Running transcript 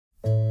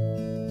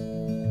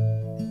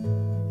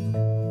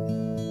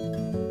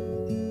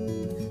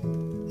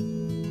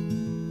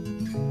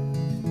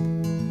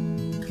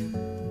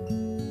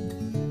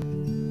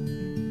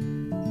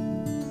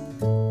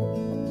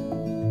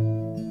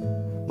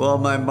Well,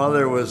 my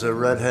mother was a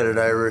redheaded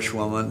Irish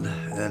woman,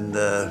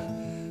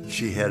 and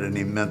she had an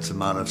immense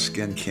amount of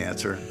skin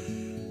cancer.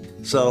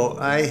 So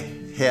I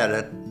had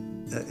it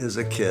as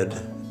a kid,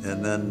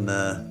 and then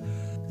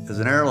as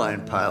an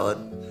airline pilot,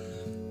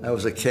 I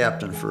was a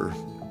captain for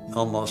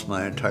almost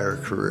my entire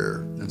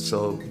career. And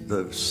so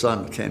the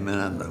sun came in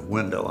on the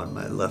window on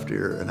my left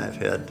ear, and I've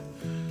had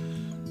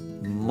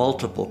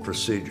multiple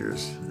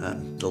procedures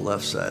on the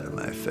left side of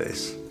my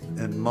face.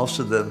 And most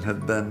of them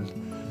have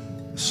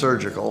been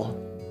surgical,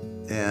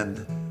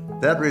 and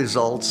that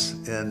results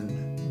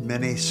in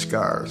many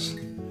scars.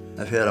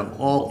 I've had them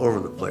all over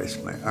the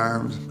place, my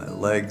arms, my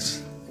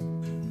legs.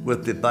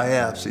 With the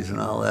biopsies and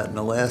all that, in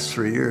the last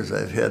 3 years,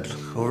 I've had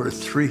over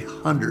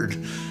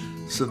 300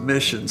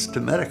 submissions to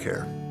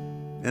Medicare,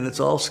 and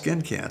it's all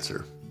skin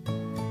cancer.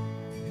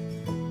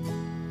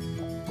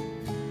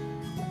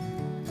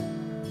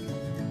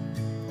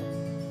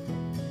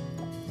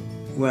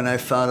 When I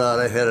found out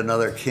I had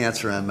another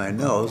cancer on my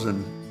nose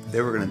and they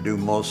were going to do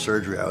Mohs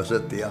surgery, I was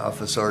at the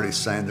office, already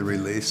signed the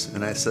release,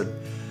 and I said,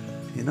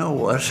 you know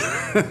what?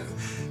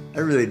 I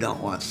really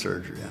don't want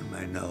surgery on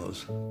my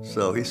nose.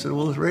 So he said,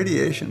 well, this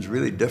radiation's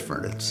really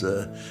different. It's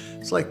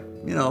like,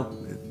 you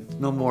know, it's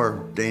no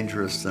more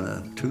dangerous than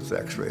a tooth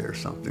x-ray or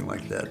something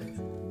like that.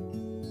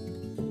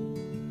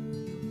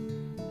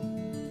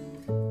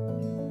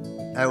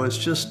 I was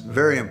just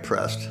very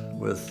impressed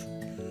with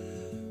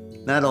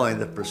not only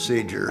the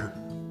procedure,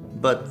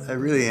 but I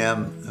really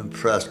am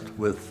impressed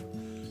with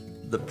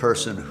the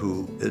person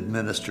who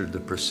administered the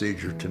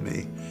procedure to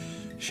me.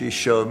 She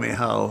showed me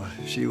how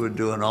she would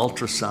do an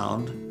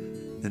ultrasound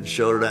and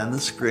showed it on the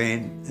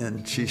screen,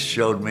 and she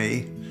showed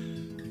me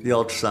the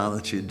ultrasound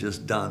that she had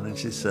just done, and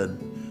she said,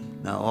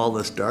 now all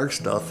this dark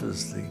stuff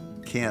is the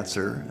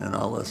cancer and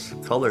all this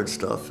colored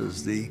stuff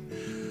is the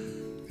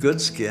good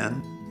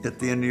skin. At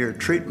the end of your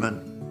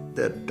treatment,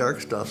 that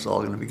dark stuff's all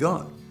going to be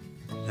gone.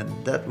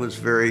 And that was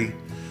very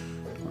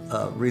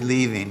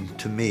relieving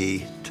to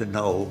me to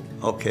know,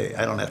 okay,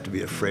 I don't have to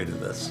be afraid of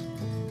this.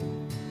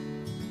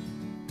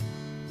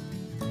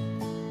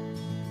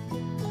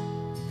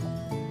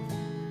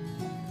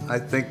 I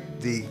think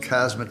the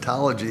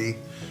cosmetology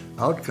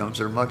outcomes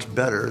are much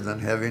better than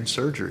having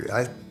surgery.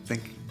 I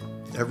think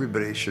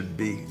everybody should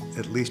be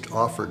at least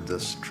offered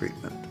this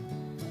treatment.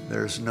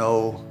 There's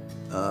no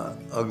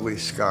ugly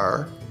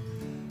scar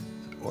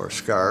or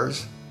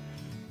scars,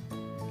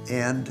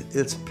 and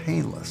it's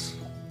painless.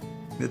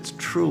 It's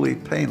truly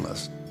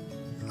painless.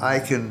 I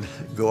can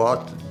go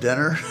out to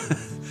dinner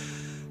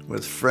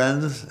with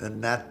friends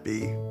and not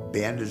be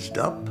bandaged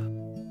up.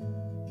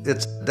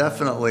 It's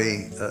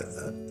definitely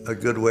a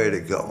good way to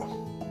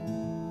go.